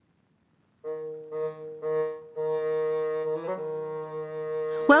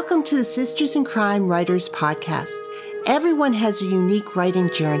Welcome to the Sisters in Crime Writers Podcast. Everyone has a unique writing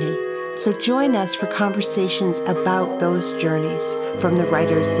journey, so join us for conversations about those journeys from the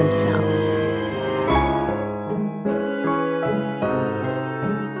writers themselves.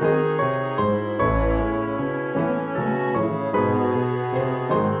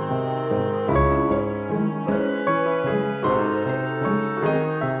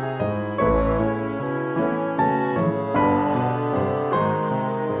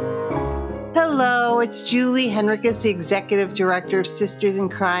 Hello, it's Julie Henricus, the Executive Director of Sisters in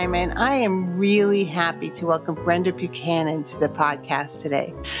Crime, and I am really happy to welcome Brenda Buchanan to the podcast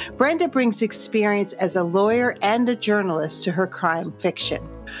today. Brenda brings experience as a lawyer and a journalist to her crime fiction.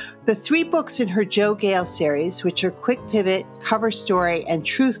 The 3 books in her Joe Gale series, which are Quick Pivot, Cover Story, and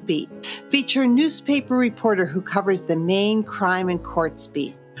Truth Beat, feature a newspaper reporter who covers the main crime and courts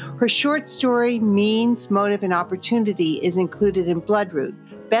beat. Her short story, Means, Motive, and Opportunity, is included in Bloodroot,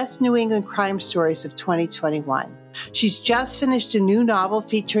 Best New England Crime Stories of 2021. She's just finished a new novel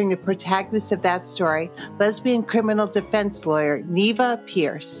featuring the protagonist of that story, lesbian criminal defense lawyer Neva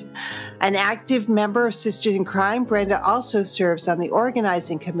Pierce. An active member of Sisters in Crime, Brenda also serves on the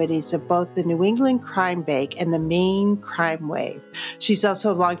organizing committees of both the New England Crime Bake and the Maine Crime Wave. She's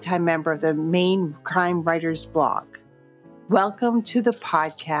also a longtime member of the Maine Crime Writers blog. Welcome to the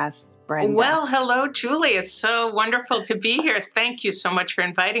podcast, Brenda. Well, hello, Julie. It's so wonderful to be here. Thank you so much for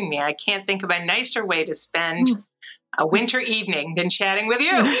inviting me. I can't think of a nicer way to spend a winter evening than chatting with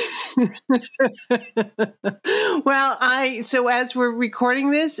you. Well, so as we're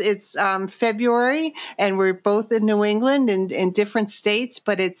recording this, it's February, and we're both in New England and in different states,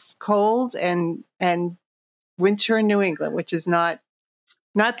 but it's cold and winter in New England, which is not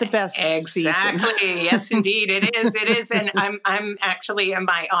the best season. Exactly. Yes, indeed. It is. It is. And I'm actually in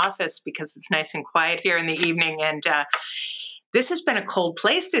my office because it's nice and quiet here in the evening. And this has been a cold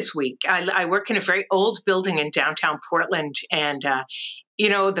place this week. I work in a very old building in downtown Portland. And,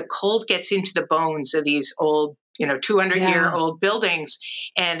 the cold gets into the bones of these old, 200-year-old buildings.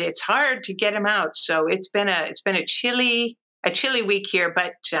 And it's hard to get them out. So it's been a chilly week here.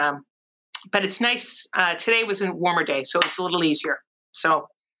 But it's nice. Today was a warmer day, so it's a little easier. So,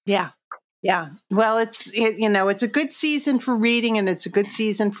 yeah. Well, it's a good season for reading and it's a good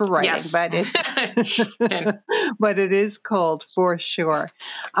season for writing, yes. But it is cold for sure.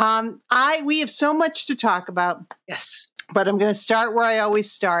 We have so much to talk about. Yes. But I'm going to start where I always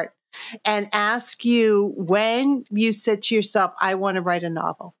start and ask you when you said to yourself, I want to write a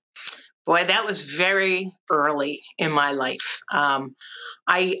novel. Boy, that was very early in my life.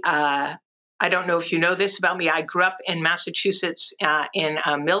 I don't know if you know this about me. I grew up in Massachusetts in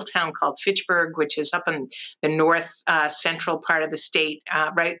a mill town called Fitchburg, which is up in the north central part of the state,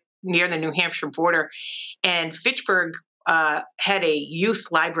 right near the New Hampshire border. And Fitchburg had a youth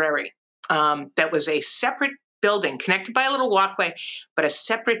library that was a separate building, connected by a little walkway, but a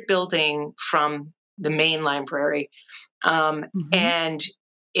separate building from the main library. And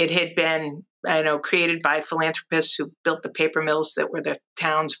it had been created by philanthropists who built the paper mills that were the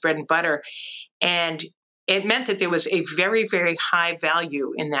town's bread and butter. And it meant that there was a very, very high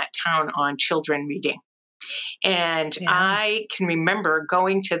value in that town on children reading. And I can remember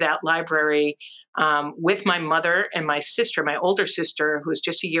going to that library with my mother and my sister, my older sister, who was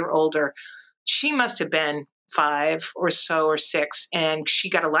just a year older. She must have been 5 or so or 6, and she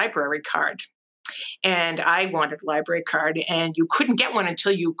got a library card. And I wanted a library card, and you couldn't get one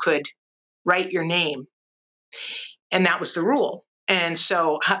until you could write your name. And that was the rule. And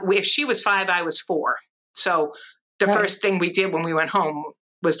so if she was 5, I was 4. So the first thing we did when we went home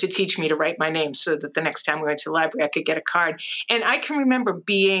was to teach me to write my name so that the next time we went to the library, I could get a card. And I can remember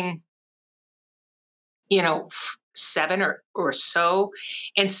being, 7 or so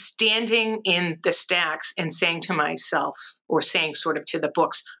and standing in the stacks and saying to myself, or saying sort of to the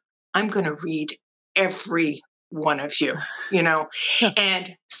books, I'm going to read every one of you,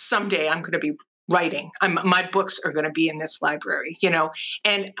 and someday I'm going to be writing. My books are going to be in this library,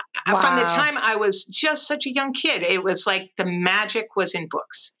 and from the time I was just such a young kid, it was like the magic was in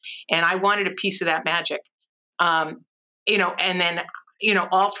books and I wanted a piece of that magic. And then,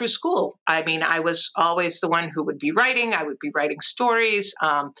 all through school, I was always the one who would be writing. I would be writing stories.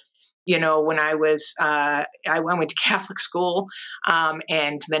 When I went to Catholic school,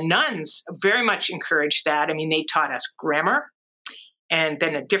 and the nuns very much encouraged that. They taught us grammar. And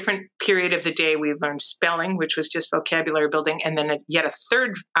then a different period of the day, we learned spelling, which was just vocabulary building. And then yet a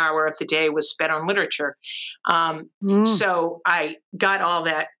third hour of the day was spent on literature. So I got all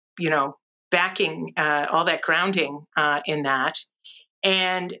that, backing, all that grounding in that.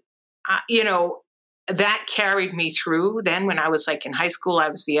 And, that carried me through. Then when I was like in high school, I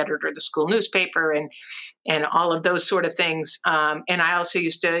was the editor of the school newspaper and all of those sort of things. And I also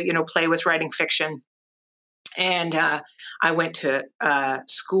used to, play with writing fiction. And I went to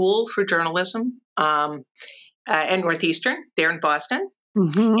school for journalism at Northeastern there in Boston.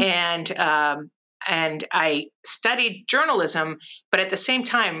 Mm-hmm. And I studied journalism, but at the same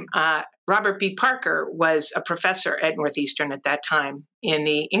time, Robert B. Parker was a professor at Northeastern at that time in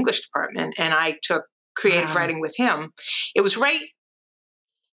the English department, and I took creative writing with him. It was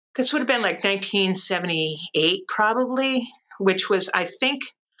this would have been like 1978 probably, which was,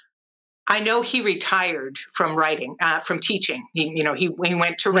 I know he retired from writing, from teaching. He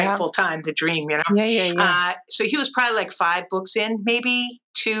went to write full time, the dream, Yeah. So he was probably like 5 books in, maybe,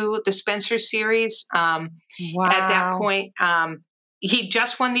 to the Spencer series. Wow. At that point, he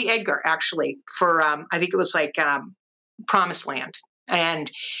just won the Edgar, actually, for I think it was like Promised Land,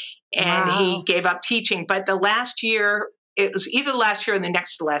 and he gave up teaching. But the last year, it was either the last year or the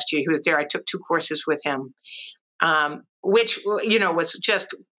next to last year he was there. I took 2 courses with him, which was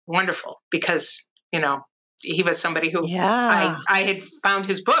just wonderful because, he was somebody who I had found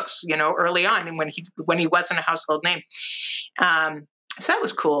his books, early on, and when he wasn't a household name. So that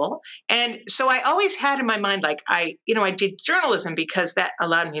was cool. And so I always had in my mind, like, I did journalism because that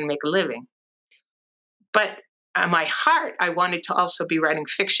allowed me to make a living. But my heart, I wanted to also be writing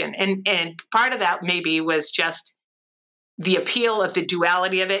fiction. And part of that maybe was just the appeal of the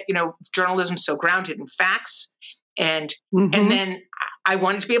duality of it, journalism so grounded in facts. And then I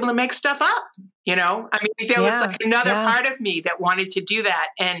wanted to be able to make stuff up, there was like another part of me that wanted to do that.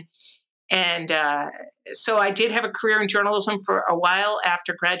 And so I did have a career in journalism for a while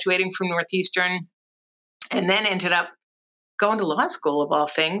after graduating from Northeastern, and then ended up going to law school, of all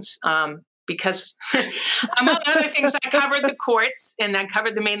things, because among other things, I covered the courts and I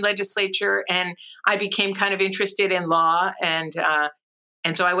covered the Maine legislature, and I became kind of interested in law. And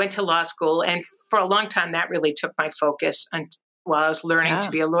so I went to law school, and for a long time, that really took my focus while I was learning to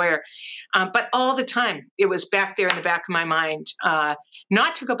be a lawyer. But all the time, it was back there in the back of my mind,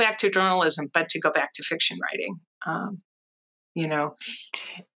 not to go back to journalism, but to go back to fiction writing,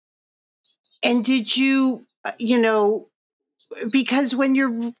 And did you, because when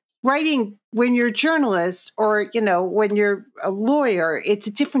you're writing, when you're a journalist or, when you're a lawyer, it's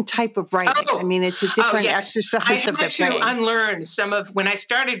a different type of writing. I mean, it's a different exercise I of the had to brain. unlearn some of, when I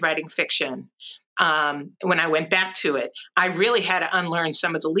started writing fiction, when I went back to it, I really had to unlearn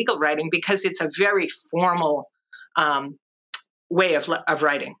some of the legal writing because it's a very formal way of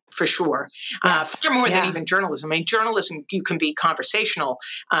writing, for sure. Far more than even journalism. I mean, journalism, you can be conversational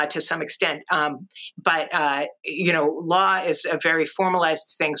to some extent. But law is a very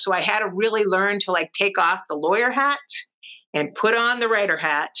formalized thing. So I had to really learn to take off the lawyer hat and put on the writer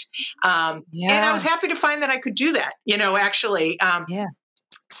hat. And I was happy to find that I could do that, actually.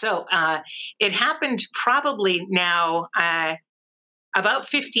 So it happened probably now about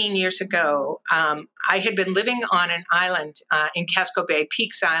 15 years ago. I had been living on an island in Casco Bay,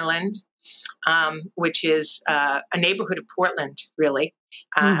 Peaks Island, which is a neighborhood of Portland, really.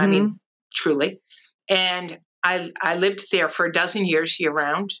 I mean, truly. And I lived there for a dozen years year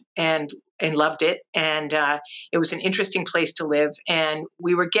round and loved it. And it was an interesting place to live. And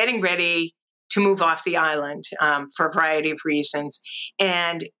we were getting ready to move off the island for a variety of reasons.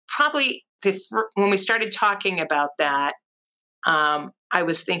 And probably when we started talking about that, I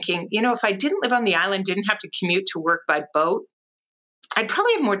was thinking, if I didn't live on the island, didn't have to commute to work by boat, I'd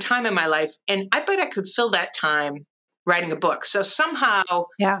probably have more time in my life. And I bet I could fill that time writing a book. So somehow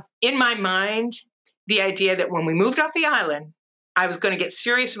in my mind, the idea that when we moved off the island, I was going to get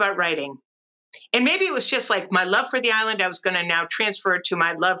serious about writing. And maybe it was just like my love for the island, I was going to now transfer it to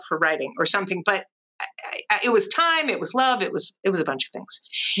my love for writing or something. But it was time, it was love, it was a bunch of things.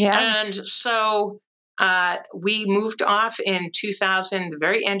 And so we moved off in 2000, the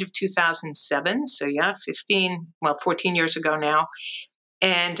very end of 2007. So 14 years ago now.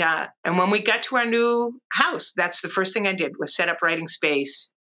 And when we got to our new house, that's the first thing I did was set up writing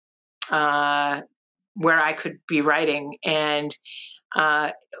space where I could be writing. And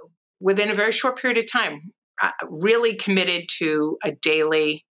within a very short period of time, really committed to a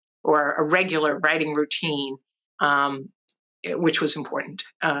daily or a regular writing routine, which was important.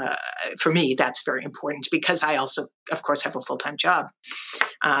 For me, that's very important because I also, of course, have a full-time job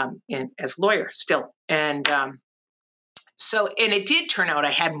as a lawyer still. And so it did turn out I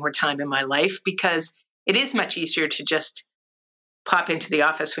had more time in my life because it is much easier to just pop into the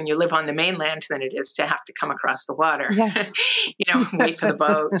office when you live on the mainland than it is to have to come across the water, Yes. wait for the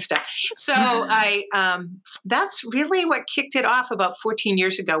boat and stuff. So that's really what kicked it off about 14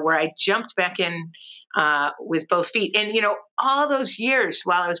 years ago, where I jumped back in with both feet. And, all those years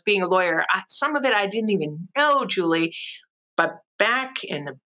while I was being a lawyer, some of it I didn't even know, Julie, but back in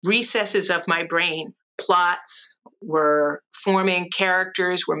the recesses of my brain, plots were forming,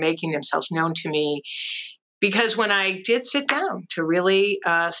 characters were making themselves known to me. Because when I did sit down to really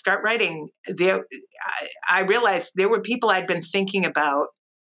start writing, I realized there were people I'd been thinking about.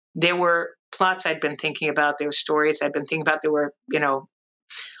 There were plots I'd been thinking about. There were stories I'd been thinking about. There were,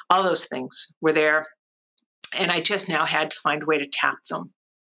 all those things were there. And I just now had to find a way to tap them.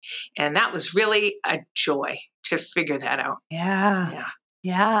 And that was really a joy to figure that out.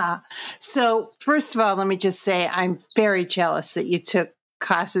 Yeah. So first of all, let me just say, I'm very jealous that you took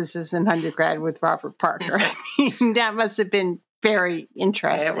classes as an undergrad with Robert Parker. I mean, that must have been very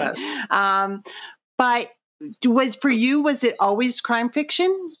interesting. It was. But was it always crime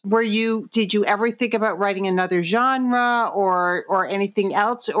fiction? Did you ever think about writing another genre or anything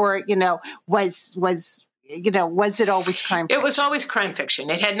else? Or, was it always crime fiction? It was always crime fiction.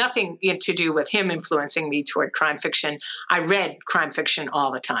 It had nothing to do with him influencing me toward crime fiction. I read crime fiction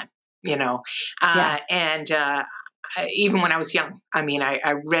all the time, and even when I was young. I mean,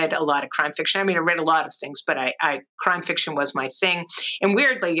 I read a lot of crime fiction. I mean, I read a lot of things, but crime fiction was my thing. And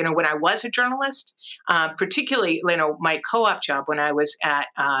weirdly, when I was a journalist, particularly, my co-op job when I was at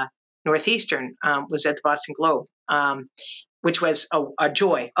Northeastern was at the Boston Globe, which was a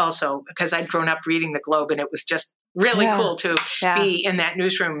joy also, because I'd grown up reading the Globe, and it was just really cool to be in that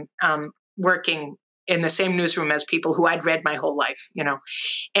newsroom, working in the same newsroom as people who I'd read my whole life,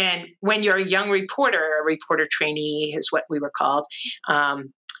 And when you're a young reporter, a reporter trainee is what we were called,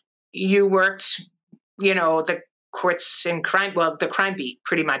 you worked, the courts and crime, the crime beat,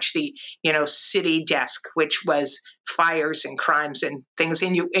 pretty much the, city desk, which was fires and crimes and things.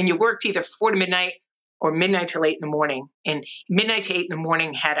 And you worked either 4 to midnight or midnight till 8 in the morning. And midnight to 8 in the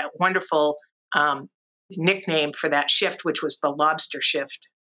morning had a wonderful nickname for that shift, which was the lobster shift.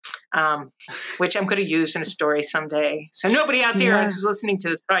 Which I'm going to use in a story someday. So nobody out there who's listening to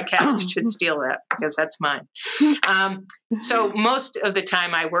this podcast should steal that, because that's mine. So most of the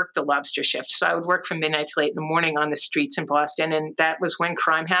time I worked the lobster shift. So I would work from midnight till 8 in the morning on the streets in Boston. And that was when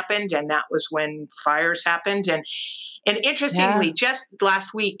crime happened. And that was when fires happened. And interestingly, just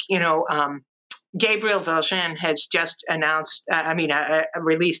last week, Gabriel Valjean has just announced,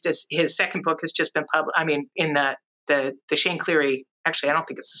 released his second book has just been published. I mean, in the Shane Cleary, actually, I don't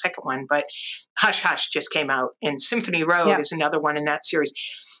think it's the second one, but Hush Hush just came out, and Symphony Road is another one in that series.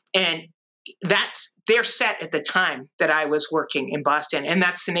 And they're set at the time that I was working in Boston, and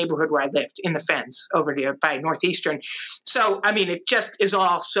that's the neighborhood where I lived, in the Fens over there by Northeastern. So, I mean, it just is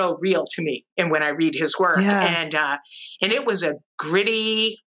all so real to me. And when I read his work, and it was a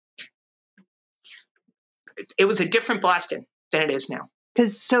gritty, it was a different Boston than it is now.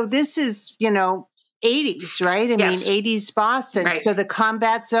 So this is, 80s, right? I mean, 80s Boston. Right. So the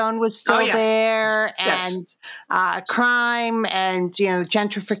combat zone was still there, and crime and,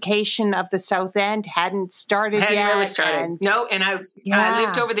 gentrification of the South End hadn't started yet. Hadn't really started. No, and I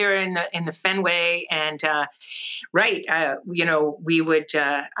lived over there in the Fenway, and we would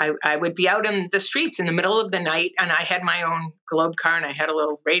I would be out in the streets in the middle of the night, and I had my own Globe car, and I had a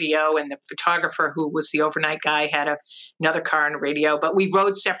little radio, and the photographer who was the overnight guy had another car and a radio, but we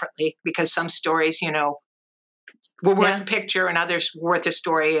rode separately because some stories, were worth a picture, and others were worth a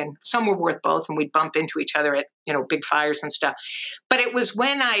story, and some were worth both, and we'd bump into each other at, big fires and stuff. But it was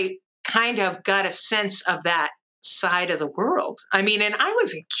when I kind of got a sense of that side of the world. I mean, and I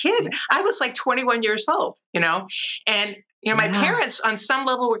was a kid. I was like 21 years old, and my parents on some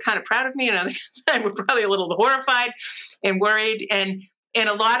level were kind of proud of me, and on the side were probably a little horrified and worried. And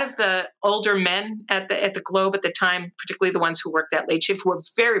a lot of the older men at the Globe at the time, particularly the ones who worked that late shift, were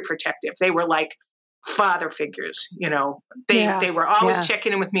very protective. They were like father figures, they were always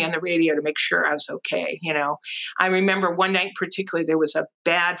checking in with me on the radio to make sure I was okay. I remember one night particularly, there was a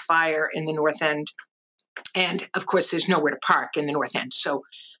bad fire in the North End. And of course, there's nowhere to park in the North End. So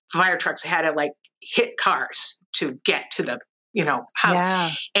fire trucks had to hit cars to get to the, house.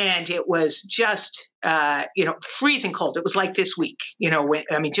 Yeah. And it was just, freezing cold. It was like this week,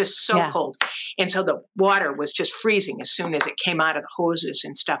 just so cold. And so the water was just freezing as soon as it came out of the hoses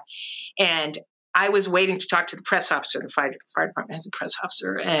and stuff. And I was waiting to talk to the press officer. The fire department has a press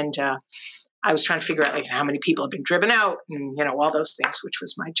officer. And I was trying to figure out how many people have been driven out and, all those things, which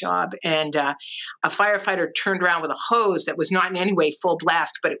was my job. And a firefighter turned around with a hose that was not in any way full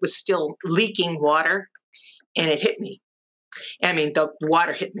blast, but it was still leaking water, and it hit me. I mean, the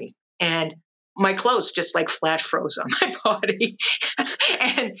water hit me, and my clothes just like flash froze on my body.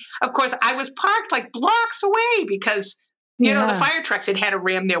 And of course, I was parked like blocks away because, the fire trucks had to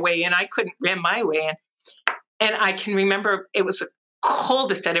ram their way in. I couldn't ram my way in. And I can remember it was the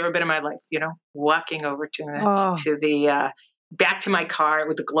coldest I'd ever been in my life, walking over to the back to my car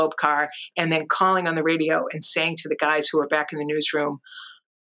with the Globe car, and then calling on the radio and saying to the guys who were back in the newsroom,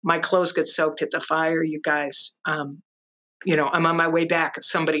 my clothes got soaked at the fire, you guys. I'm on my way back.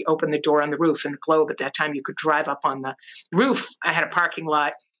 Somebody opened the door on the roof. In the Globe at that time, you could drive up on the roof. I had a parking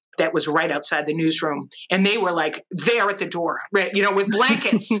lot that was right outside the newsroom, and they were like there at the door, right, with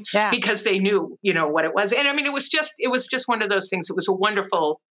blankets because they knew, what it was. And I mean, it was just one of those things. It was a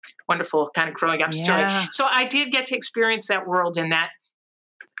wonderful, wonderful kind of growing up story. So I did get to experience that world, and that,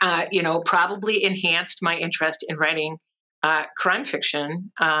 probably enhanced my interest in writing crime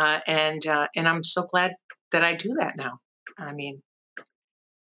fiction. And I'm so glad that I do that now. I mean,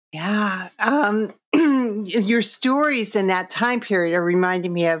 your stories in that time period are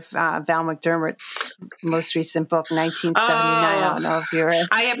reminding me of Val McDermott's most recent book, 1979. I don't know if you're.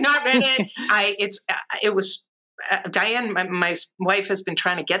 I have not read it. It was Diane, my wife, has been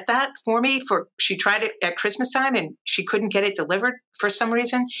trying to get that for me. She tried it at Christmas time and she couldn't get it delivered for some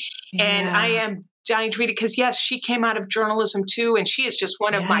reason. Yeah. And I am dying to read it because, yes, she came out of journalism too, and she is just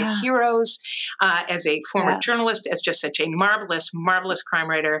one of my heroes as a former journalist, as just such a marvelous, marvelous crime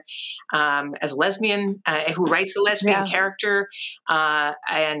writer, as a lesbian who writes a lesbian character,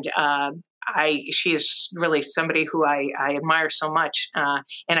 she is really somebody who I admire so much,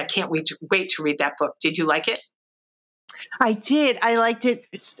 and I can't wait to read that book. Did you like it? I did. I liked it.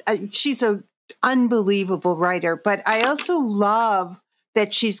 She's an unbelievable writer, but I also love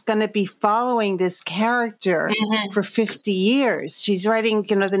that she's going to be following this character for 50 years. She's writing,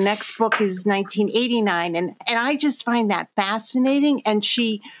 the next book is 1989. And I just find that fascinating. And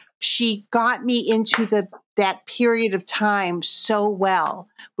she got me into that period of time so well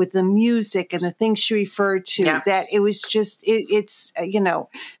with the music and the things she referred to that it was just, it's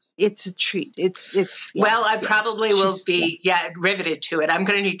a treat. I probably will be riveted to it. I'm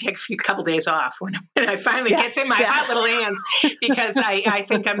going to need to take a couple days off when I finally gets in my hot little hands, because I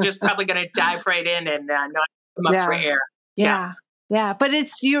think I'm just probably going to dive right in and not come up for air. Yeah. Yeah, but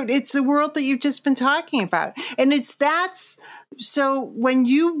it's the world that you've just been talking about. And so when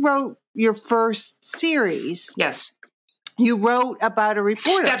you wrote your first series. Yes. You wrote about a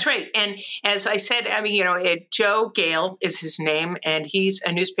reporter. That's right. And as I said, I mean, Joe Gale is his name, and he's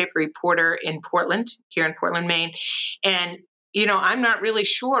a newspaper reporter in Portland, here in Portland, Maine. And, I'm not really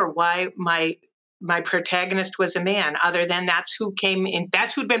sure why my protagonist was a man, other than that's who came in.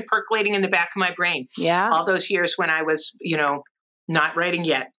 That's who'd been percolating in the back of my brain. Yeah. All those years when I was, not writing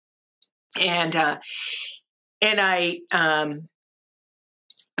yet. And I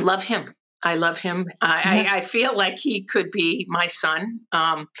love him. I love him. I feel like he could be my son.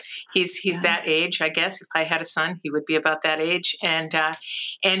 He's that age, I guess. If I had a son, he would be about that age. And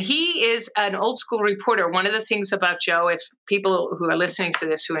he is an old school reporter. One of the things about Joe, if people who are listening to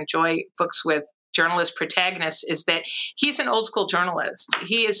this who enjoy books with journalist protagonists, is that he's an old school journalist.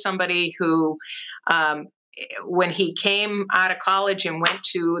 He is somebody who, when he came out of college and went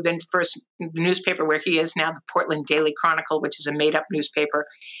to the first newspaper where he is now, the Portland Daily Chronicle, which is a made-up newspaper,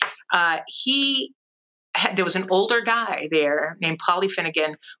 there was an older guy there named Polly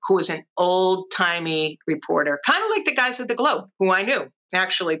Finnegan, who was an old-timey reporter, kind of like the guys at the Globe, who I knew.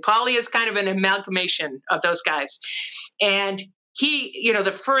 Actually, Polly is kind of an amalgamation of those guys. And he,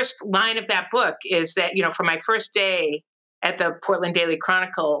 the first line of that book is that, for my first day at the Portland Daily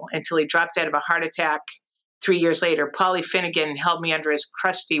Chronicle until he dropped out of a heart attack 3 years later, Polly Finnegan held me under his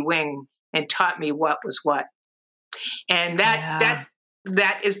crusty wing and taught me what was what. And that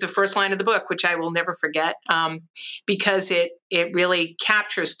is the first line of the book, which I will never forget, because it really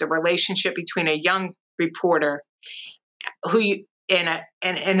captures the relationship between a young reporter and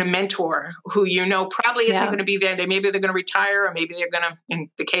a mentor who probably isn't going to be there. Maybe they're going to retire, or maybe they're going to, in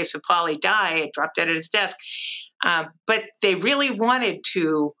the case of Polly, die, drop dead at his desk. But they really wanted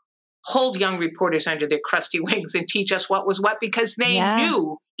to hold young reporters under their crusty wings and teach us what was what, because they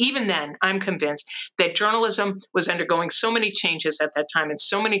knew, even then, I'm convinced, that journalism was undergoing so many changes at that time and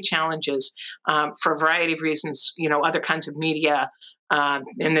so many challenges for a variety of reasons, other kinds of media,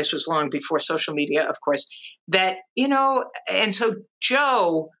 and this was long before social media, of course, that, and so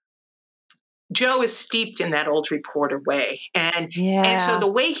Joe is steeped in that old reporter way. And so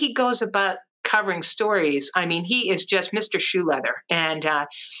the way he goes about covering stories, I mean, he is just Mr. Shoe Leather, and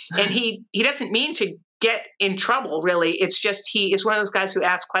he doesn't mean to get in trouble, really. It's just he is one of those guys who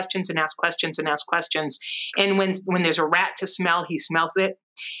asks questions and asks questions and asks questions. And when there's a rat to smell, he smells it.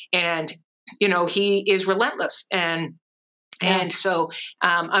 And, he is relentless. And so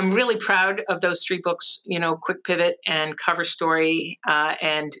I'm really proud of those 3 books, Quick Pivot and Cover Story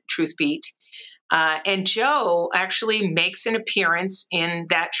and Truth Beat. And Joe actually makes an appearance in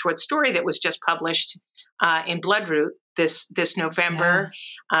that short story that was just published in Bloodroot this November.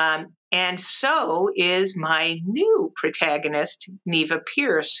 Yeah. And so is my new protagonist, Neva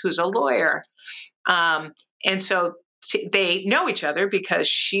Pierce, who's a lawyer. And so they know each other because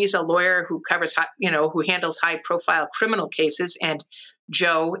she's a lawyer who covers, who handles high-profile criminal cases, and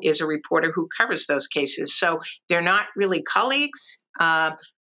Joe is a reporter who covers those cases. So they're not really colleagues, but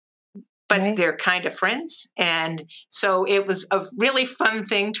right. They're kind of friends. And so it was a really fun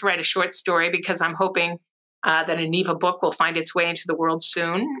thing to write a short story because I'm hoping that a Neva book will find its way into the world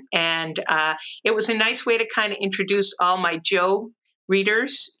soon. And it was a nice way to kind of introduce all my Joe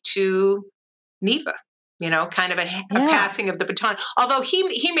readers to Neva. Kind of a passing of the baton. Although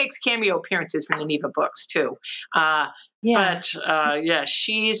he makes cameo appearances in the Neva books too. But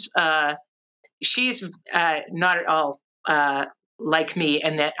she's not at all like me,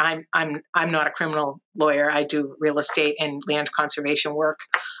 and that I'm not a criminal lawyer. I do real estate and land conservation work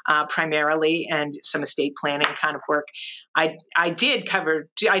primarily, and some estate planning kind of work. I did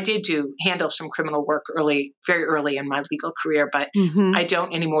handle some criminal work very early in my legal career, but I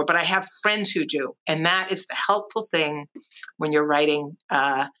don't anymore. But I have friends who do, and that is the helpful thing when you're writing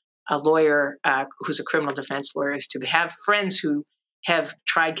a lawyer who's a criminal defense lawyer, is to have friends who have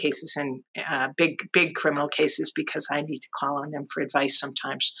tried cases and big criminal cases, because I need to call on them for advice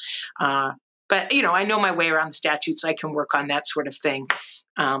sometimes. But I know my way around the statutes. I can work on that sort of thing.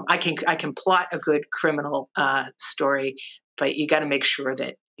 I can plot a good criminal story, but you got to make sure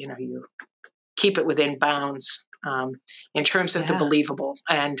that you keep it within bounds in terms of the believable.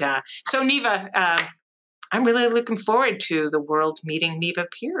 And so Neva, I'm really looking forward to the world meeting Neva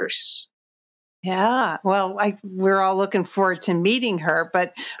Pierce. Yeah, well, we're all looking forward to meeting her,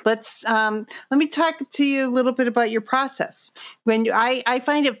 but let me talk to you a little bit about your process. I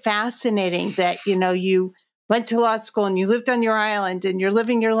find it fascinating that, you went to law school and you lived on your island and you're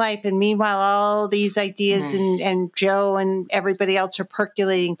living your life. And meanwhile, all these ideas and Joe and everybody else are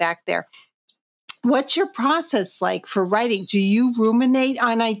percolating back there. What's your process like for writing? Do you ruminate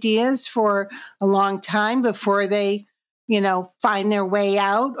on ideas for a long time before they find their way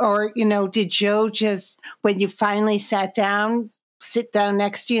out? Or, did Joe just, when you finally sit down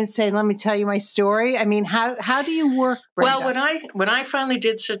next to you and say, let me tell you my story? I mean, how do you work, Brenda? Well, when I finally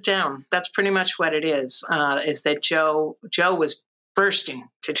did sit down, that's pretty much what it is that Joe was bursting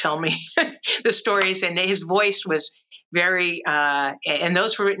to tell me the stories, and his voice was very, and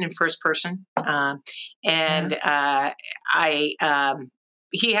those were written in first person.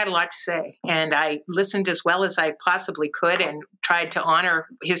 He had a lot to say, and I listened as well as I possibly could and tried to honor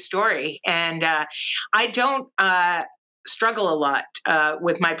his story. And I don't struggle a lot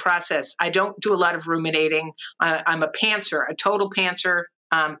with my process. I don't do a lot of ruminating. I'm a pantser, a total pantser,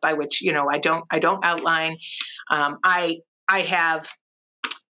 by which I don't outline. I have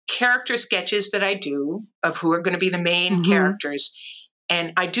character sketches that I do of who are going to be the main characters,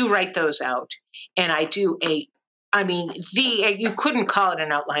 and I do write those out. And I do you couldn't call it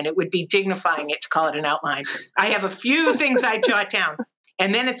an outline. It would be dignifying it to call it an outline. I have a few things I jot down,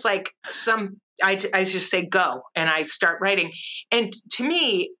 and then it's like I just say go, and I start writing. And to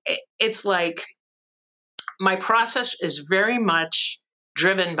me, it's like my process is very much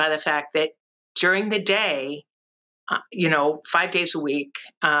driven by the fact that during the day, 5 days a week,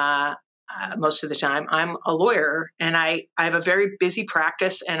 most of the time, I'm a lawyer, and I have a very busy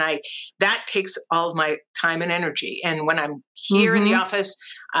practice, and that takes all of my time and energy. And when I'm here in the office,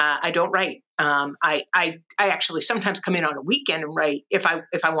 I don't write. I actually sometimes come in on a weekend and write. If I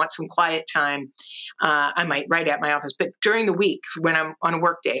want some quiet time, I might write at my office. But during the week, when I'm on a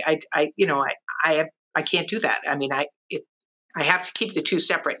work day, I can't do that. I mean, I have to keep the two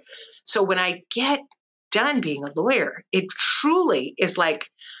separate. So when I get done being a lawyer, it truly is like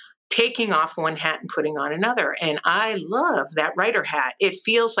taking off one hat and putting on another. And I love that writer hat. It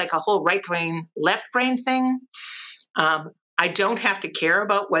feels like a whole right brain, left brain thing. I don't have to care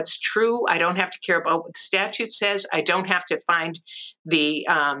about what's true. I don't have to care about what the statute says. I don't have to find the,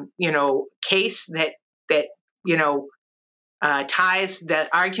 case that ties the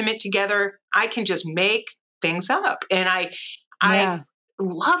argument together. I can just make things up. And I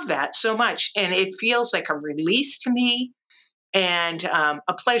love that so much. And it feels like a release to me. and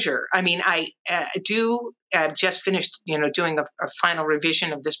a pleasure. I mean, I do just finished, doing a final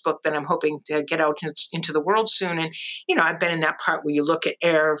revision of this book that I'm hoping to get out into the world soon. And, I've been in that part where you look at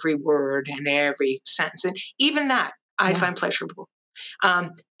every word and every sentence. And even that I find pleasurable.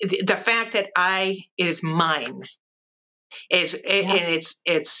 The fact that it is mine and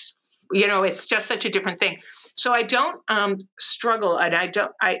it's just such a different thing. So I don't struggle, and I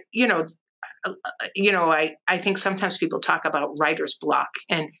think sometimes people talk about writer's block,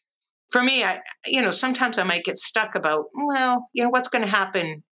 and for me, sometimes I might get stuck about, what's going to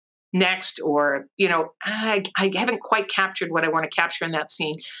happen next, or I haven't quite captured what I want to capture in that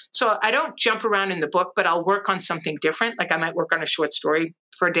scene. So I don't jump around in the book, but I'll work on something different. Like I might work on a short story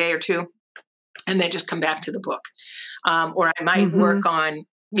for a day or two, and then just come back to the book. Or I might work on,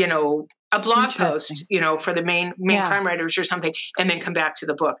 a blog post, for the main crime writers or something, and then come back to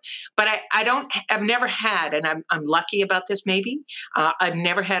the book. But I've never had, and I'm lucky about this maybe, I've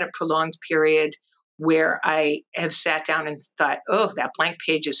never had a prolonged period where I have sat down and thought, oh, that blank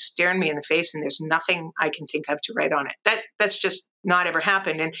page is staring me in the face and there's nothing I can think of to write on it. That's just not ever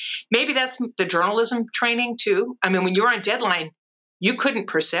happened. And maybe that's the journalism training too. I mean, when you're on deadline, you couldn't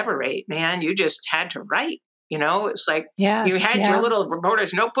perseverate, man. You just had to write. It's like you had your little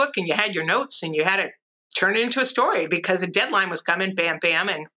reporter's notebook and you had your notes and you had to turn it into a story because a deadline was coming, bam, bam.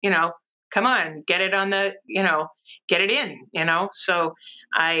 And, come on, get it on get it in, So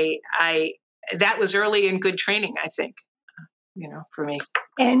that was early and good training, I think, for me.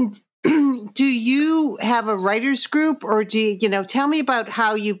 And do you have a writer's group, or do you, tell me about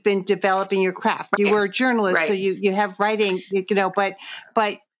how you've been developing your craft? You were a journalist, so you have writing,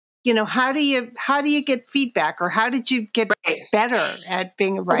 but how do you get feedback, or how did you get better at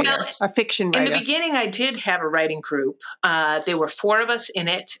being a writer, a fiction writer? In the beginning, I did have a writing group. There were 4 of us in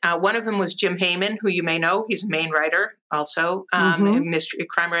it. One of them was Jim Heyman, who you may know. He's a Maine writer, also a mystery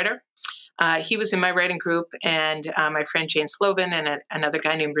crime writer. He was in my writing group, and my friend Jane Slovin and another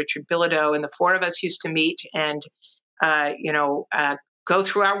guy named Richard Bilodeau, and the 4 of us used to meet and go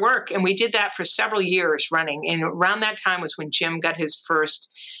through our work. And we did that for several years running. And around that time was when Jim got his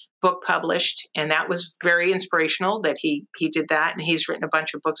first book published, and that was very inspirational that he did that, and he's written a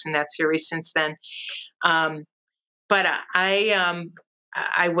bunch of books in that series since then. But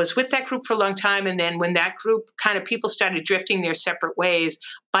I was with that group for a long time, and then when that group kind of people started drifting their separate ways,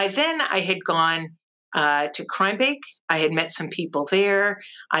 by then I had gone to Crime Bake. I had met some people there.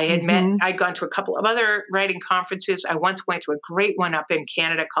 I'd gone to a couple of other writing conferences. I once went to a great one up in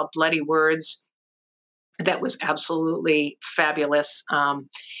Canada called Bloody Words. That was absolutely fabulous.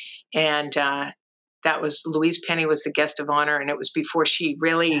 And that was Louise Penny was the guest of honor, and it was before she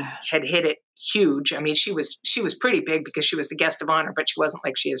really had hit it huge. I mean, she was pretty big because she was the guest of honor, but she wasn't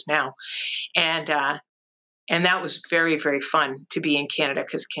like she is now. And that was very, very fun to be in Canada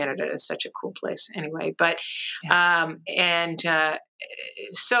because Canada is such a cool place anyway. But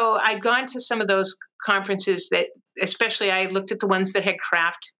so I'd gone to some of those conferences that, especially I looked at the ones that had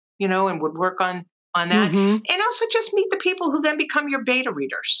craft, and would work on that. And also just meet the people who then become your beta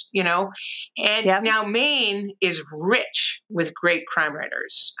readers, And now Maine is rich with great crime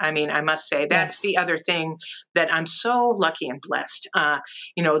writers. I mean, I must say that's the other thing that I'm so lucky and blessed.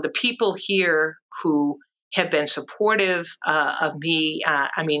 The people here who have been supportive of me,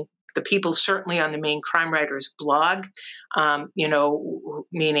 the people certainly on the Maine Crime Writers blog,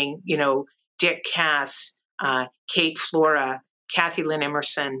 meaning, Dick Cass, Kate Flora, Kathy Lynn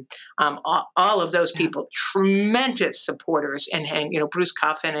Emerson, all of those people, tremendous supporters, and Bruce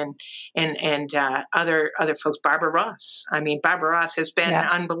Coffin and other folks. Barbara Ross. I mean, Barbara Ross has been an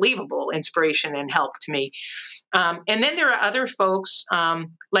unbelievable inspiration and help to me. And then there are other folks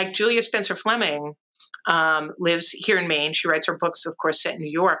like Julia Spencer Fleming, lives here in Maine. She writes her books, of course, set in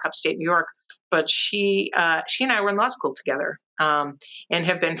New York, upstate New York. But she and I were in law school together and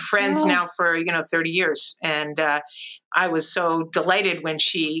have been friends now for 30 years. And I was so delighted when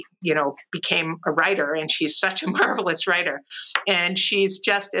she became a writer, and she's such a marvelous writer, and she's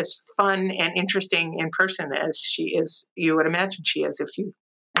just as fun and interesting in person as she is. You would imagine she is if you.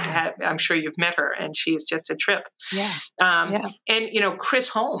 I'm sure you've met her, and she's just a trip. And Chris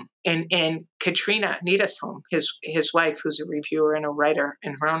Holm and Katrina Nidas Holm, his wife, who's a reviewer and a writer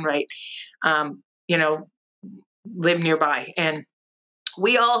in her own right, live nearby, and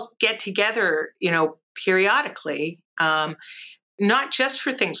we all get together, periodically, not just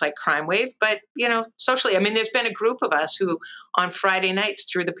for things like Crime Wave, but socially. I mean, there's been a group of us who, on Friday nights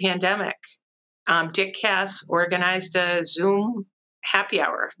through the pandemic, Dick Cass organized a Zoom happy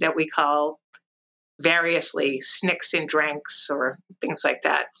hour that we call variously Snicks and Drinks or things like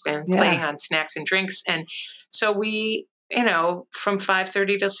that, and playing on snacks and drinks. And so we from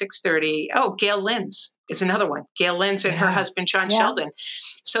 5:30 to 6:30. Oh, Gail Lynn's is another one. Gail Lynn's and her husband, John Sheldon.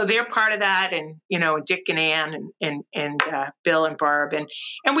 So they're part of that. And, Dick and Ann and Bill and Barb. And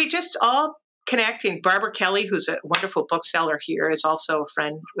we just all connecting. Barbara Kelly, who's a wonderful bookseller here, is also a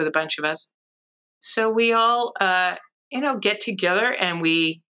friend with a bunch of us. So we all, get together and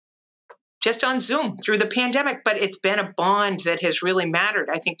we just on Zoom through the pandemic. But it's been a bond that has really mattered,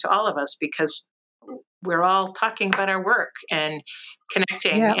 I think, to all of us because we're all talking about our work and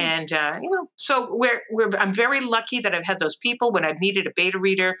connecting. Yeah. And, so I'm very lucky that I've had those people when I've needed a beta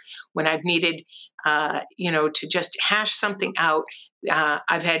reader, when I've needed, to just hash something out.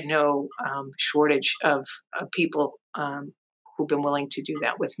 I've had no shortage of people who've been willing to do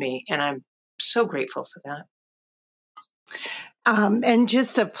that with me. And I'm so grateful for that. And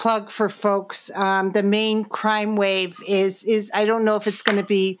just a plug for folks, the Maine Crime Wave is I don't know if it's going to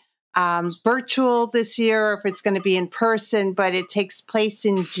be virtual this year or if it's going to be in person, but it takes place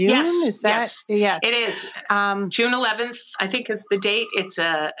in June. Yes, is that? Yes, it is. June 11th, I think is the date. It's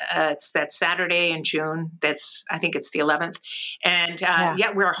that Saturday in June. I think it's the 11th. And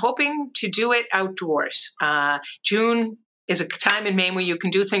we're hoping to do it outdoors. June is a time in Maine where you can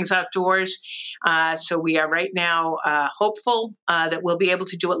do things outdoors. So we are right now hopeful that we'll be able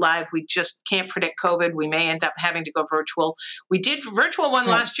to do it live. We just can't predict COVID. We may end up having to go virtual. We did virtual one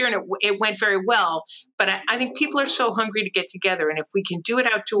last year and it went very well. But I think people are so hungry to get together. And if we can do it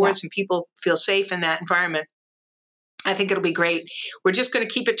outdoors and people feel safe in that environment, I think it'll be great. We're just going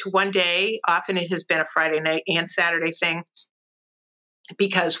to keep it to one day. Often it has been a Friday night and Saturday thing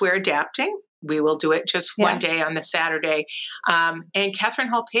because we're adapting. We will do it just one day on the Saturday. And Catherine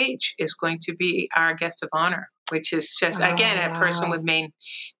Hall Page is going to be our guest of honor, which is just, again, a person with Maine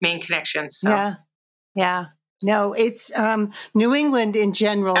connections. So. Yeah. No, it's New England in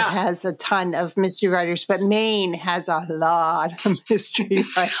general has a ton of mystery writers, but Maine has a lot of mystery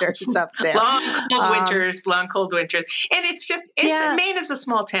writers up there. Long, cold winters. And Maine is a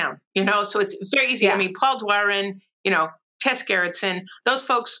small town, so it's very easy. I mean, Paul Dwarin, Tess Gerritsen, those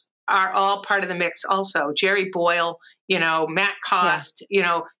folks are all part of the mix also. Jerry Boyle, Matt Cost,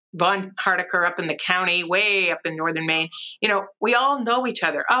 Von Hardiker up in the county, way up in northern Maine. We all know each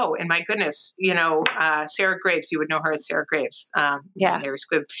other. Oh, and my goodness, Sarah Graves, you would know her as Sarah Graves. Mary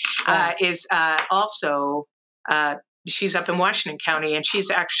Squibb, is also, she's up in Washington County and she's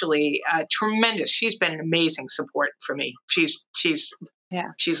actually tremendous. She's been an amazing support for me. She's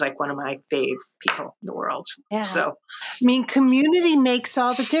like one of my fave people in the world. Yeah. So, community makes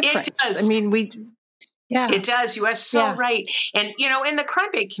all the difference. It does. It does. You are so right. And, and the crime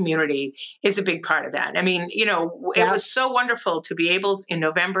bait community is a big part of that. It was so wonderful to be able in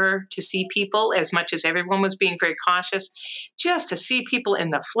November to see people as much as everyone was being very cautious. Just to see people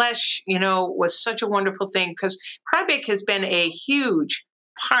in the flesh, was such a wonderful thing because crime bait has been a huge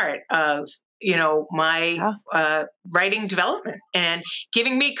part of my writing development and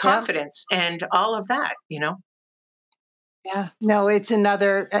giving me confidence and all of that, Yeah, no, it's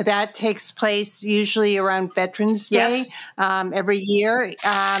another that takes place usually around Veterans Day every year.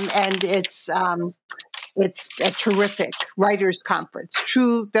 And it's a terrific writers conference.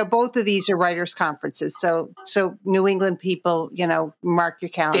 Both of these are writers conferences. So New England people, mark your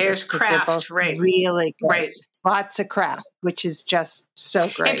calendars. There's craft, right? Really good. Right. Lots of craft, which is just so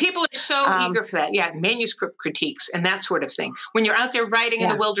great. And people are so eager for that. Yeah, manuscript critiques and that sort of thing. When you're out there writing in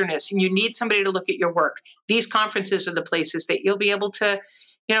the wilderness and you need somebody to look at your work, these conferences are the places that you'll be able to,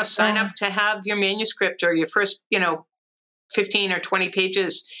 sign up to have your manuscript or your first, 15 or 20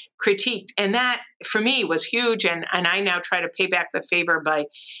 pages critiqued. And that, for me, was huge. And I now try to pay back the favor by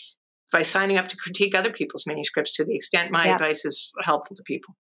signing up to critique other people's manuscripts to the extent my advice is helpful to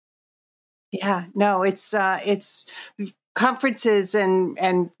people. Yeah, no, it's conferences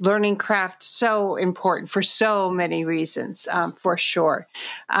and learning craft so important for so many reasons, for sure.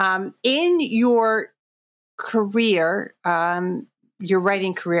 In your career, your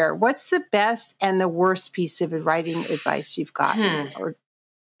writing career, what's the best and the worst piece of writing advice you've gotten? Or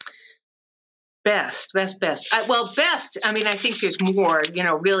Best. Best. I think there's more,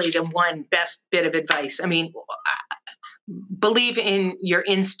 really than one best bit of advice. Believe in your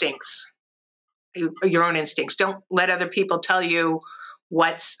instincts. Your own instincts. Don't let other people tell you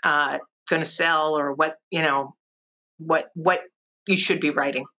what's going to sell or what you should be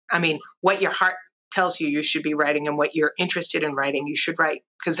writing. What your heart tells you should be writing and what you're interested in writing, you should write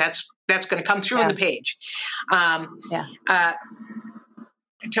because that's going to come through in the page.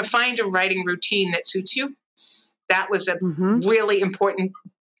 To find a writing routine that suits you. That was a really important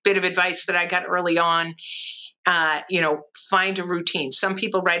bit of advice that I got early on. Find a routine. Some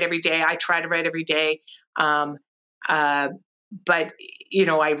people write every day. I try to write every day. But,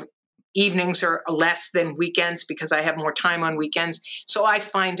 evenings are less than weekends because I have more time on weekends. So I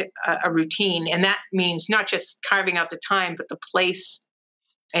find a routine, and that means not just carving out the time, but the place,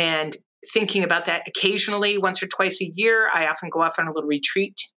 and thinking about that occasionally, once or twice a year. I often go off on a little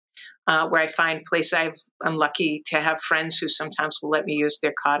retreat where I find places. I'm lucky to have friends who sometimes will let me use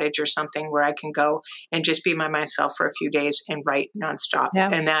their cottage or something where I can go and just be by myself for a few days and write nonstop. Yeah.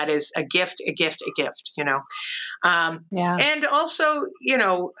 And that is a gift, a gift, a gift, Yeah. And also,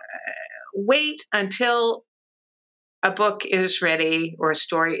 wait until a book is ready or a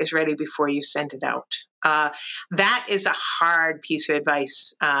story is ready before you send it out. That is a hard piece of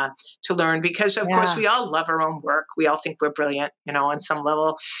advice to learn because, of course, we all love our own work. We all think we're brilliant, on some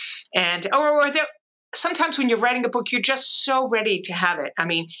level. And, or there, sometimes when you're writing a book, you're just so ready to have it. I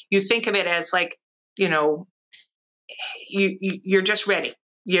mean, you think of it as like, you're just ready.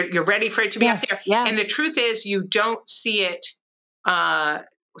 You're ready for it to be up there. Yeah. And the truth is you don't see it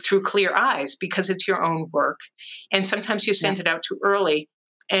through clear eyes because it's your own work. And sometimes you send it out too early.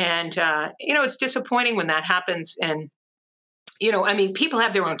 And, it's disappointing when that happens. And, people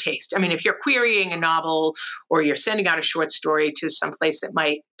have their own taste. I mean, if you're querying a novel or you're sending out a short story to some place that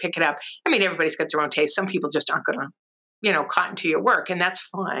might pick it up, everybody's got their own taste. Some people just aren't going to cotton to your work, and that's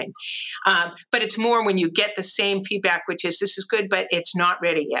fine. But it's more when you get the same feedback, which is this is good, but it's not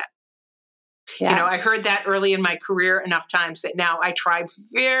ready yet. Yeah. I heard that early in my career enough times that now I try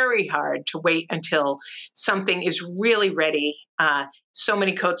very hard to wait until something is really ready. So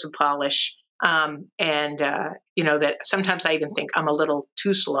many coats of polish. That sometimes I even think I'm a little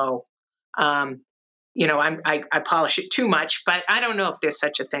too slow. I polish it too much, but I don't know if there's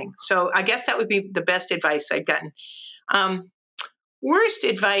such a thing. So I guess that would be the best advice I've gotten. Worst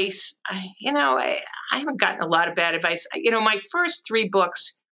advice, I haven't gotten a lot of bad advice. My first 3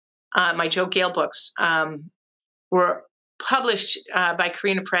 books, my Joe Gale books, were published by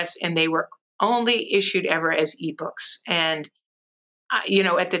Carina Press, and they were only issued ever as ebooks. And,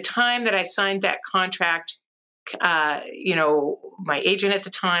 at the time that I signed that contract, my agent at the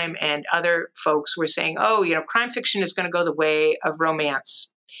time and other folks were saying, crime fiction is going to go the way of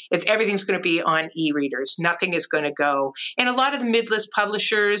romance. Everything's going to be on e-readers. Nothing is going to go. And a lot of the mid-list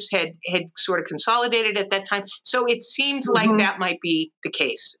publishers had sort of consolidated at that time. So it seemed like that might be the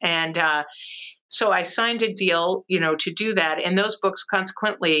case. And so I signed a deal, to do that. And those books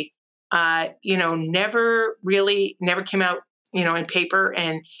consequently, never came out, in paper.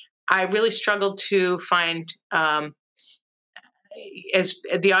 And I really struggled to find, as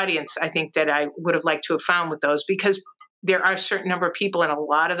the audience, I think that I would have liked to have found with those, because there are a certain number of people, and a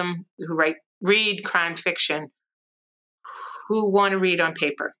lot of them who read crime fiction, who want to read on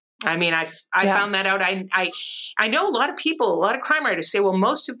paper. I found that out. I know a lot of people, a lot of crime writers say, well,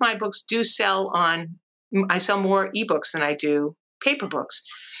 most of my books do sell I sell more ebooks than I do paper books.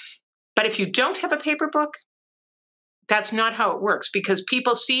 But if you don't have a paper book, that's not how it works, because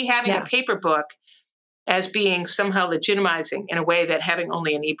people see having a paper book as being somehow legitimizing in a way that having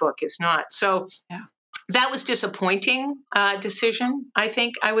only an ebook is not. So that was disappointing decision, I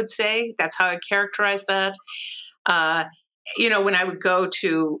think I would say. That's how I characterize that. When I would go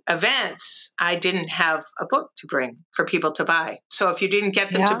to events, I didn't have a book to bring for people to buy. So if you didn't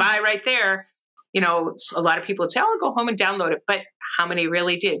get them to buy right there, a lot of people would say, I'll go home and download it. But how many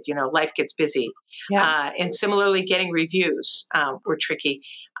really did? Life gets busy. And similarly, getting reviews were tricky.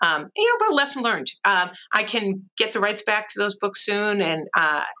 But a lesson learned. I can get the rights back to those books soon. And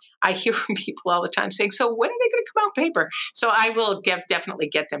I hear from people all the time saying, so when are they going to come out in paper? So I will definitely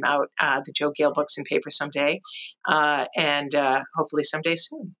get them out, the Joe Gale books in paper someday. And hopefully someday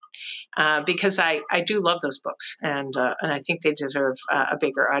soon. Because I do love those books. And I think they deserve a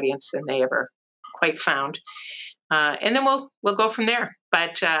bigger audience than they ever quite found. And then we'll go from there.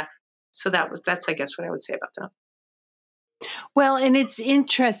 But so that's I guess what I would say about that. Well, and it's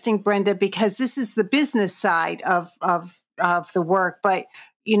interesting, Brenda, because this is the business side of the work, but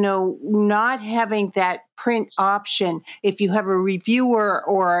not having that print option. If you have a reviewer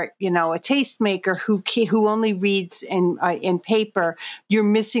or a tastemaker who only reads in paper, you're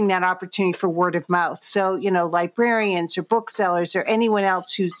missing that opportunity for word of mouth. So librarians or booksellers or anyone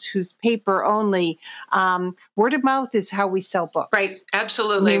else who's paper only, word of mouth is how we sell books. Right,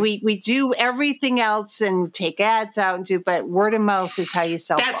 absolutely. We do everything else and take ads out but word of mouth is how you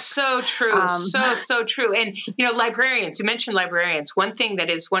sell books. That's so true. So true. And librarians. You mentioned librarians. One thing that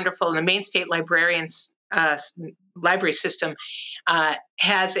is wonderful in the Maine State Librarians library system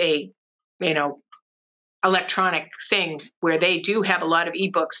has a electronic thing where they do have a lot of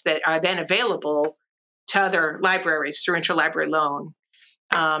ebooks that are then available to other libraries through interlibrary loan.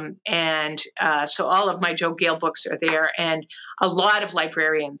 So all of my Joe Gale books are there, and a lot of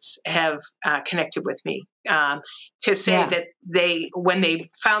librarians have connected with me to say that when they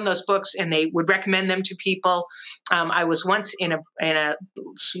found those books and they would recommend them to people. I was once in a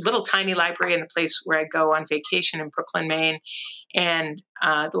little tiny library in the place where I go on vacation in Brooklyn, Maine, and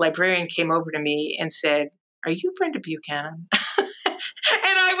the librarian came over to me and said, "Are you Brenda Buchanan?"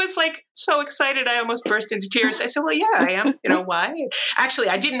 And I was like so excited. I almost burst into tears. I said, "Well, yeah, I am. You know why?" Actually,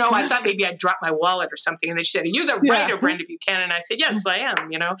 I didn't know. I thought maybe I'd dropped my wallet or something. And then she said, "Are you the writer, Brenda Buchanan?" And I said, "Yes, I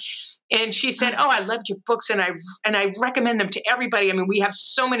am, you know." And she said, "Oh, I loved your books and I recommend them to everybody. I mean, we have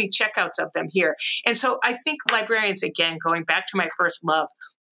so many checkouts of them here." And so I think librarians, again, going back to my first love,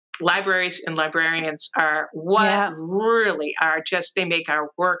 libraries and librarians are what really are just, they make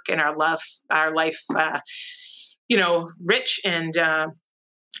our work and our life, rich, and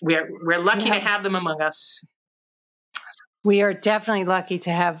we're lucky to have them among us. We are definitely lucky to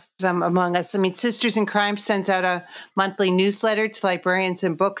have them among us. I mean, Sisters in Crime sends out a monthly newsletter to librarians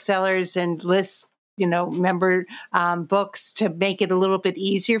and booksellers and lists, member books to make it a little bit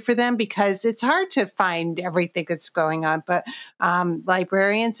easier for them, because it's hard to find everything that's going on. But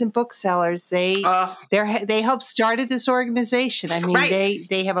librarians and booksellers, they helped started this organization. I mean,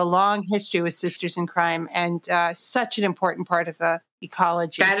 they have a long history with Sisters in Crime, and such an important part of the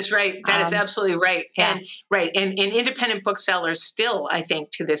ecology. That is right. That is absolutely right. Yeah. And independent booksellers still, I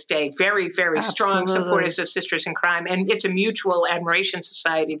think, to this day, very, very strong supporters of Sisters in Crime. And it's a mutual admiration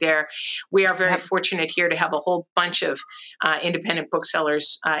society there. We are very fortunate here to have a whole bunch of independent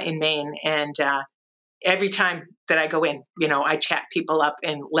booksellers in Maine. And every time that I go in, I chat people up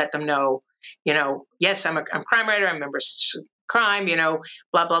and let them know, yes, I'm a crime writer. I'm a member of crime,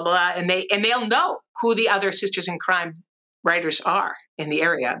 blah, blah, blah. And they'll know who the other Sisters in Crime writers are in the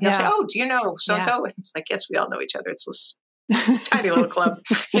area. They'll say, "Oh, do you know so-and-so?" And it's like, yes, we all know each other. It's this tiny little club,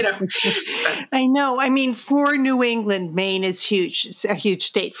 I know. I mean, for New England, Maine is huge. It's a huge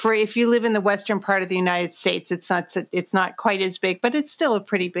state. For if you live in the western part of the United States, it's not quite as big, but it's still a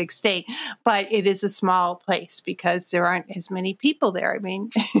pretty big state. But it is a small place because there aren't as many people there. I mean,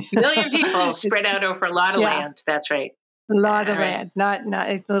 million people spread out over a lot of land. That's right. A lot of land, not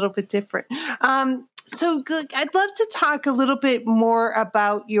a little bit different. So I'd love to talk a little bit more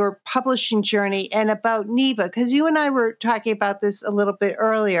about your publishing journey and about Neva, because you and I were talking about this a little bit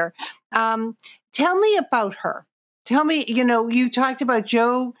earlier. Tell me about her. Tell me, you talked about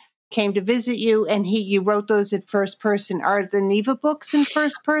Joe came to visit you and you wrote those in first person. Are the Neva books in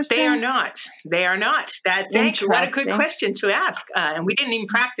first person? They are not. Thank you. What a good question to ask. And we didn't even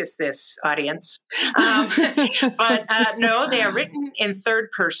practice this, audience. But no, they are written in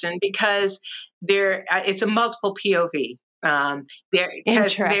third person because it's a multiple POV.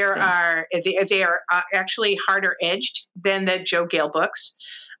 Because they are actually harder edged than the Joe Gale books.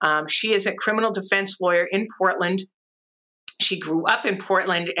 She is a criminal defense lawyer in Portland. She grew up in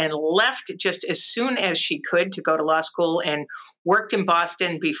Portland and left just as soon as she could to go to law school, and worked in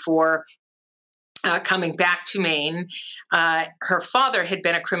Boston before coming back to Maine. Her father had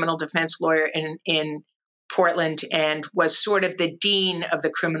been a criminal defense lawyer in Portland and was sort of the dean of the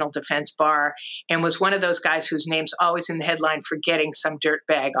criminal defense bar, and was one of those guys whose name's always in the headline for getting some dirt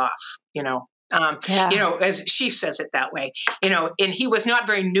bag off, as she says it that way, and he was not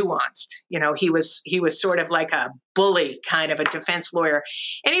very nuanced. He was sort of like a bully kind of a defense lawyer,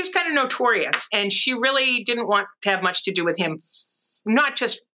 and he was kind of notorious, and she really didn't want to have much to do with him, not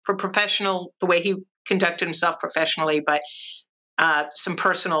just for professional, the way he conducted himself professionally, but some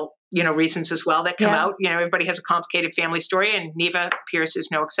personal reasons as well that come out. Everybody has a complicated family story, and Neva Pierce is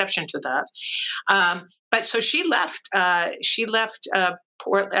no exception to that. But so she left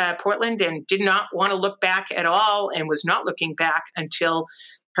Portland and did not want to look back at all, and was not looking back until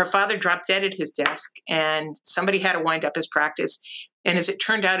her father dropped dead at his desk, and somebody had to wind up his practice. And as it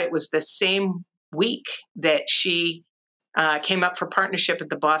turned out, it was the same week that she came up for partnership at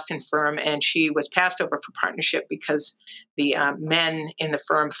the Boston firm, and she was passed over for partnership because the men in the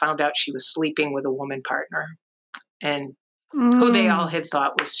firm found out she was sleeping with a woman partner, and who they all had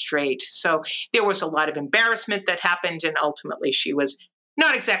thought was straight. So there was a lot of embarrassment that happened, and ultimately she was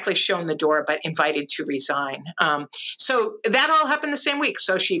not exactly shown the door, but invited to resign. So that all happened the same week.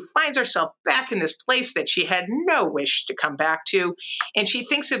 So she finds herself back in this place that she had no wish to come back to, and she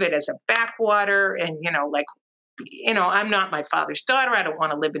thinks of it as a backwater, and I'm not my father's daughter. I don't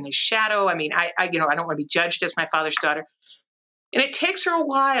want to live in his shadow. I mean, I don't want to be judged as my father's daughter. And it takes her a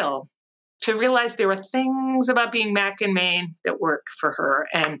while to realize there are things about being back in Maine that work for her.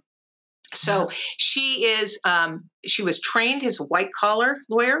 And So she was trained as a white collar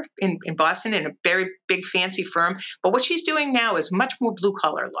lawyer in Boston in a very big fancy firm. But what she's doing now is much more blue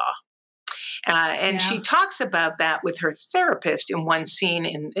collar law. And she talks about that with her therapist in one scene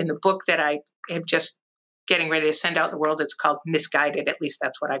in the book that I have just getting ready to send out in the world. It's called Misguided. At least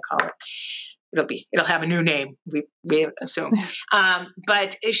that's what I call it. It'll have a new name, we assume.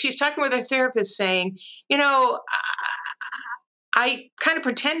 But she's talking with her therapist saying, I kind of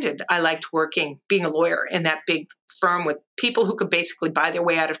pretended I liked being a lawyer in that big firm with people who could basically buy their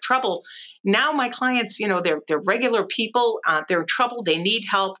way out of trouble. Now my clients, they're regular people. They're in trouble. They need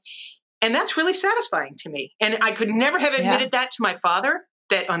help. And that's really satisfying to me. And I could never have admitted that to my father,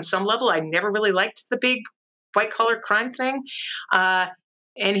 that on some level, I never really liked the big white collar crime thing.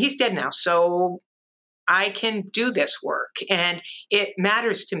 And he's dead now. So I can do this work, and it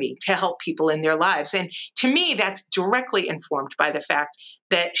matters to me to help people in their lives. And to me, that's directly informed by the fact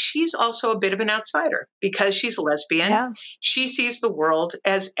that she's also a bit of an outsider because she's a lesbian. Yeah. She sees the world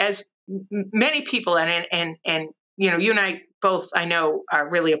as many people, and you and I both, I know, are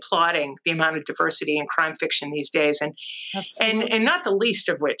really applauding the amount of diversity in crime fiction these days, and not the least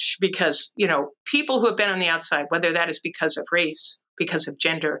of which because people who have been on the outside, whether that is because of race, because of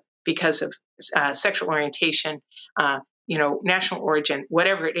gender, because of sexual orientation, national origin,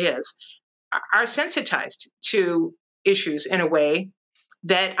 whatever it is, are sensitized to issues in a way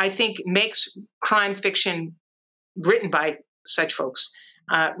that I think makes crime fiction written by such folks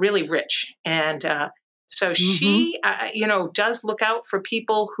really rich. And so she, does look out for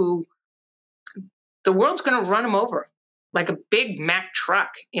people who the world's going to run them over like a Big Mack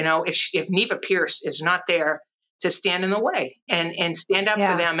truck. If Neva Pierce is not there to stand in the way and stand up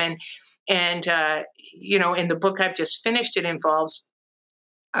for them. And in the book I've just finished, it involves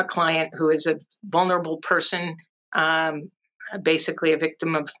a client who is a vulnerable person, basically a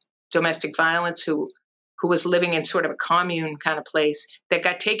victim of domestic violence who was living in sort of a commune kind of place that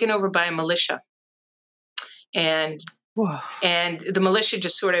got taken over by a militia. And the militia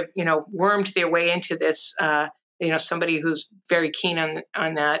just sort of, wormed their way into this, somebody who's very keen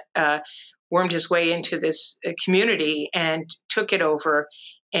on that, wormed his way into this community and took it over.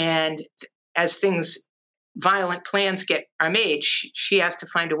 And as violent plans are made, she has to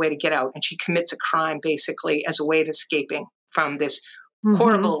find a way to get out. And she commits a crime basically as a way of escaping from this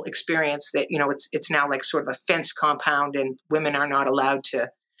horrible experience that, it's now like sort of a fenced compound and women are not allowed to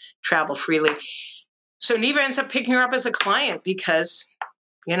travel freely. So Neva ends up picking her up as a client because,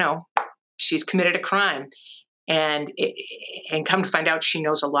 she's committed a crime. And come to find out, she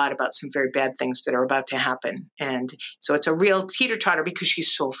knows a lot about some very bad things that are about to happen. And so it's a real teeter-totter because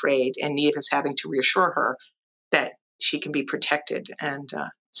she's so afraid. And Neva's having to reassure her that she can be protected. And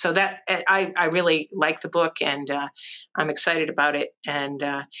so that I really like the book, and I'm excited about it. And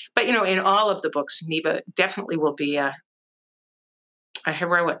but in all of the books, Neva definitely will be a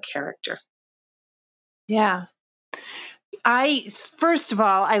heroic character. Yeah. First of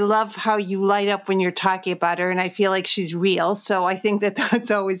all, I love how you light up when you're talking about her, and I feel like she's real. So I think that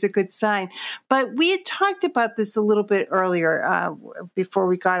that's always a good sign. But we had talked about this a little bit earlier before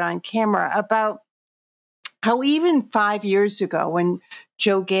we got on camera about how even 5 years ago when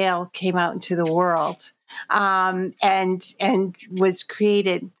Joe Gale came out into the world and was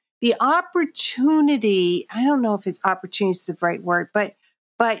created, the opportunity, I don't know if it's opportunity is the right word, but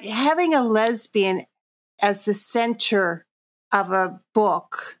having a lesbian as the center of a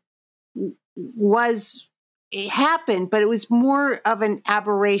book it happened, but it was more of an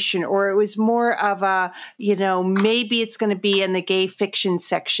aberration, or it was more of a, maybe it's going to be in the gay fiction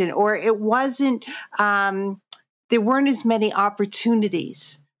section, or it wasn't, there weren't as many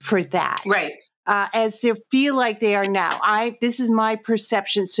opportunities for that. Right. As they feel like they are now. This is my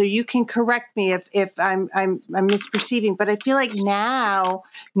perception, so you can correct me if I'm misperceiving, but I feel like now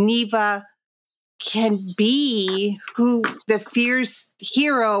Neva can be the fierce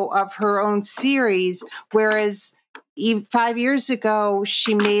hero of her own series, whereas 5 years ago,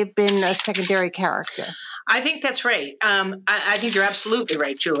 she may have been a secondary character. I think that's right. I think you're absolutely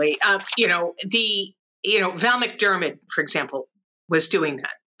right, Julie. Val McDermott, for example, was doing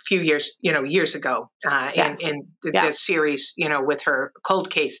that a few years ago in the series, with her cold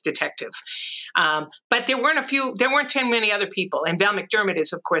case detective. But there weren't too many other people. And Val McDermott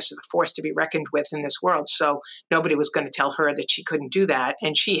is, of course, a force to be reckoned with in this world. So nobody was going to tell her that she couldn't do that.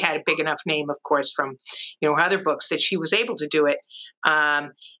 And she had a big enough name, of course, from, her other books that she was able to do it.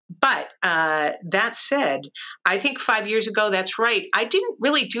 But that said, I think 5 years ago, that's right. I didn't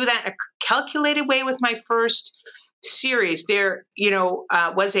really do that in a calculated way with my first series. There,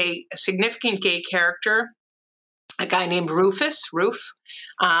 was a significant gay character a guy named Roof,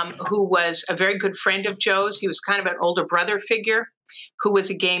 who was a very good friend of Joe's. He was kind of an older brother figure who was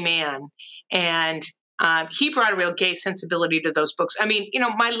a gay man. And he brought a real gay sensibility to those books. I mean,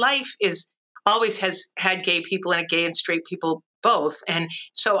 my life always has had gay people in it, gay and straight people both. And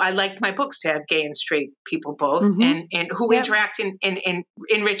so I liked my books to have gay and straight people both, and who interact and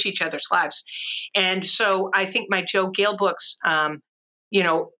enrich each other's lives. And so I think my Joe Gale books,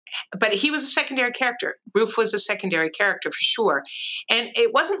 but he was a secondary character. Roof was a secondary character for sure. And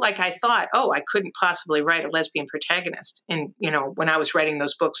it wasn't like I thought, I couldn't possibly write a lesbian protagonist. And, when I was writing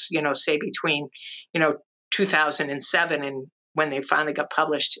those books, say between, 2007 and when they finally got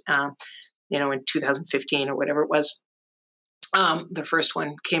published, in 2015 or whatever it was, the first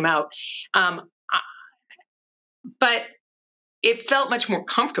one came out. But it felt much more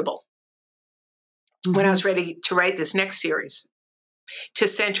comfortable when I was ready to write this next series, to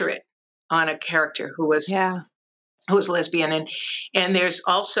center it on a character who was lesbian. And there's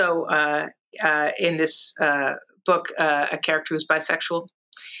also in this book a character who's bisexual,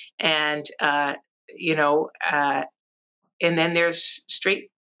 and and then there's straight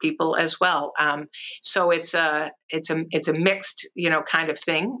people as well. So it's a mixed, kind of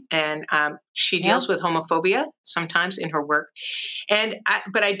thing. And she deals with homophobia sometimes in her work.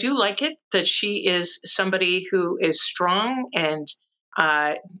 But I do like it that she is somebody who is strong and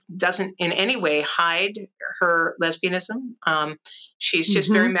doesn't in any way hide her lesbianism. She's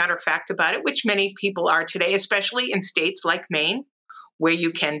just very matter of fact about it, which many people are today, especially in states like Maine, where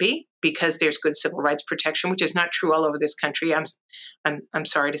you can be, because there's good civil rights protection, which is not true all over this country. I'm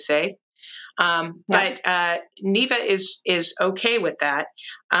sorry to say. But Neva is okay with that,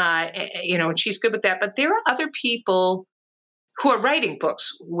 and she's good with that. But there are other people who are writing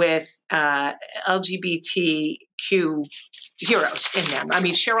books with LGBTQ heroes in them. I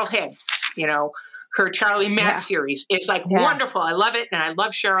mean, Cheryl Head, her Charlie Matt series is wonderful. I love it. And I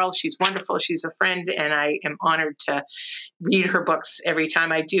love Cheryl. She's wonderful. She's a friend. And I am honored to read her books every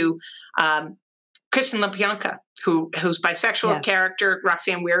time I do. Kristen LaBianca, whose bisexual character,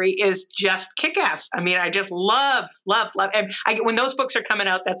 Roxanne Weary, is just kick-ass. I mean, I just love. And when those books are coming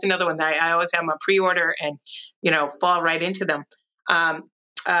out, that's another one that I always have them on pre-order and, fall right into them. That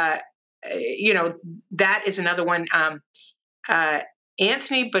is another one.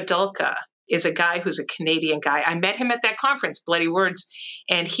 Anthony Badulka is a guy who's a Canadian guy. I met him at that conference, Bloody Words,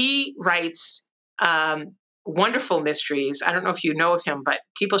 and he writes wonderful mysteries. I don't know if you know of him, but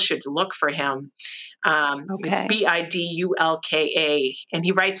people should look for him. Bidulka. And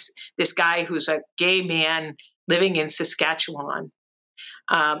he writes this guy who's a gay man living in Saskatchewan,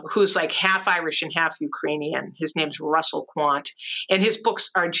 who's like half Irish and half Ukrainian. His name's Russell Quant. And his books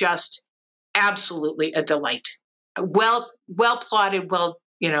are just absolutely a delight. Well plotted,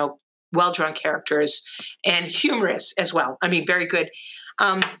 well-drawn characters, and humorous as well. I mean, very good.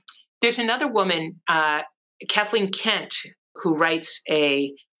 There's another woman, Kathleen Kent, who writes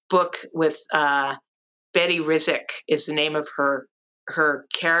a book with Betty Rizek is the name of her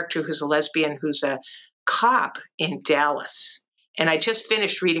character, who's a lesbian, who's a cop in Dallas. And I just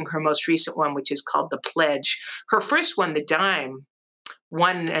finished reading her most recent one, which is called The Pledge. Her first one, The Dime,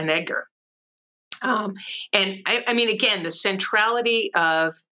 won an Edgar. And I mean, again, the centrality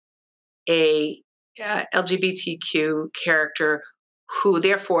of a LGBTQ character who,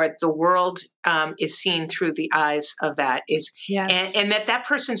 therefore, the world is seen through the eyes of that and that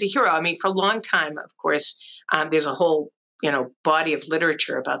person's a hero. I mean, for a long time, of course, there's a whole, body of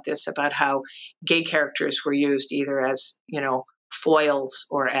literature about this, about how gay characters were used either as, foils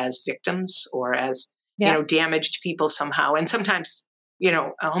or as victims or as, damaged people somehow. And sometimes,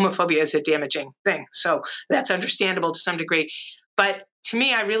 homophobia is a damaging thing. So that's understandable to some degree. But to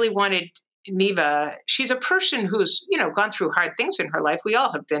me, I really wanted Neva. She's a person who's, gone through hard things in her life. We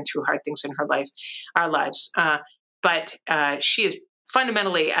all have been through hard things in our lives. But she is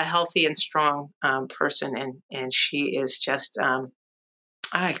fundamentally a healthy and strong person. And she is just,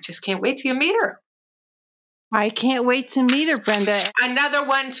 I just can't wait till you meet her. I can't wait to meet her, Brenda. Another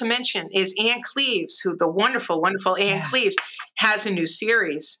one to mention is Ann Cleves, who the wonderful, wonderful Ann Cleves has a new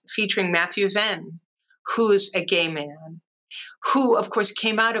series featuring Matthew Venn, who's a gay man, who, of course,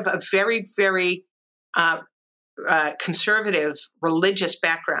 came out of a very, very conservative religious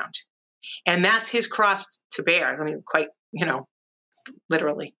background. And that's his cross to bear. I mean, quite,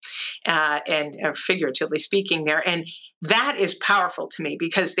 literally and figuratively speaking there. And that is powerful to me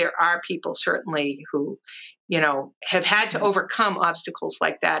because there are people certainly who, have had to overcome obstacles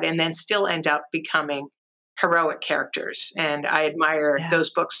like that and then still end up becoming heroic characters. And I admire those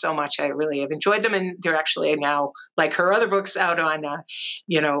books so much. I really have enjoyed them. And they're actually now, like her other books, out on,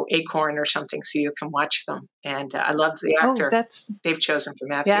 Acorn or something, so you can watch them. And I love the actor they've chosen for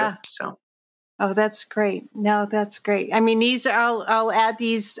Matthew. Yeah. So. Oh, that's great. No, that's great. I mean, I'll add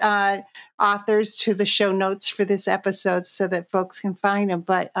these authors to the show notes for this episode so that folks can find them.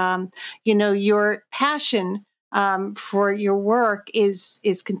 But, your passion for your work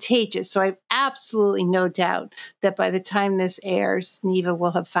is contagious. So I have absolutely no doubt that by the time this airs, Neva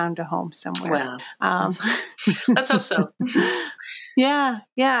will have found a home somewhere. Wow. Let's hope so. Yeah.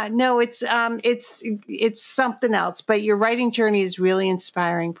 No, it's something else. But your writing journey is really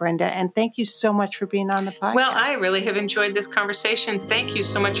inspiring, Brenda. And thank you so much for being on the podcast. Well, I really have enjoyed this conversation. Thank you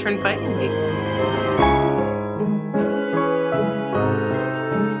so much for inviting me.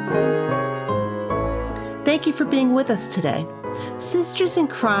 Thank you for being with us today. Sisters in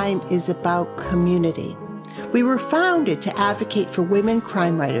Crime is about community. We were founded to advocate for women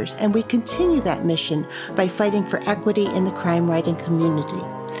crime writers, and we continue that mission by fighting for equity in the crime writing community.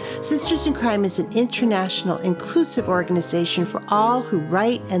 Sisters in Crime is an international, inclusive organization for all who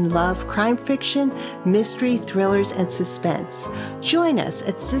write and love crime fiction, mystery, thrillers, and suspense. Join us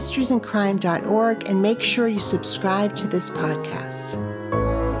at sistersincrime.org and make sure you subscribe to this podcast.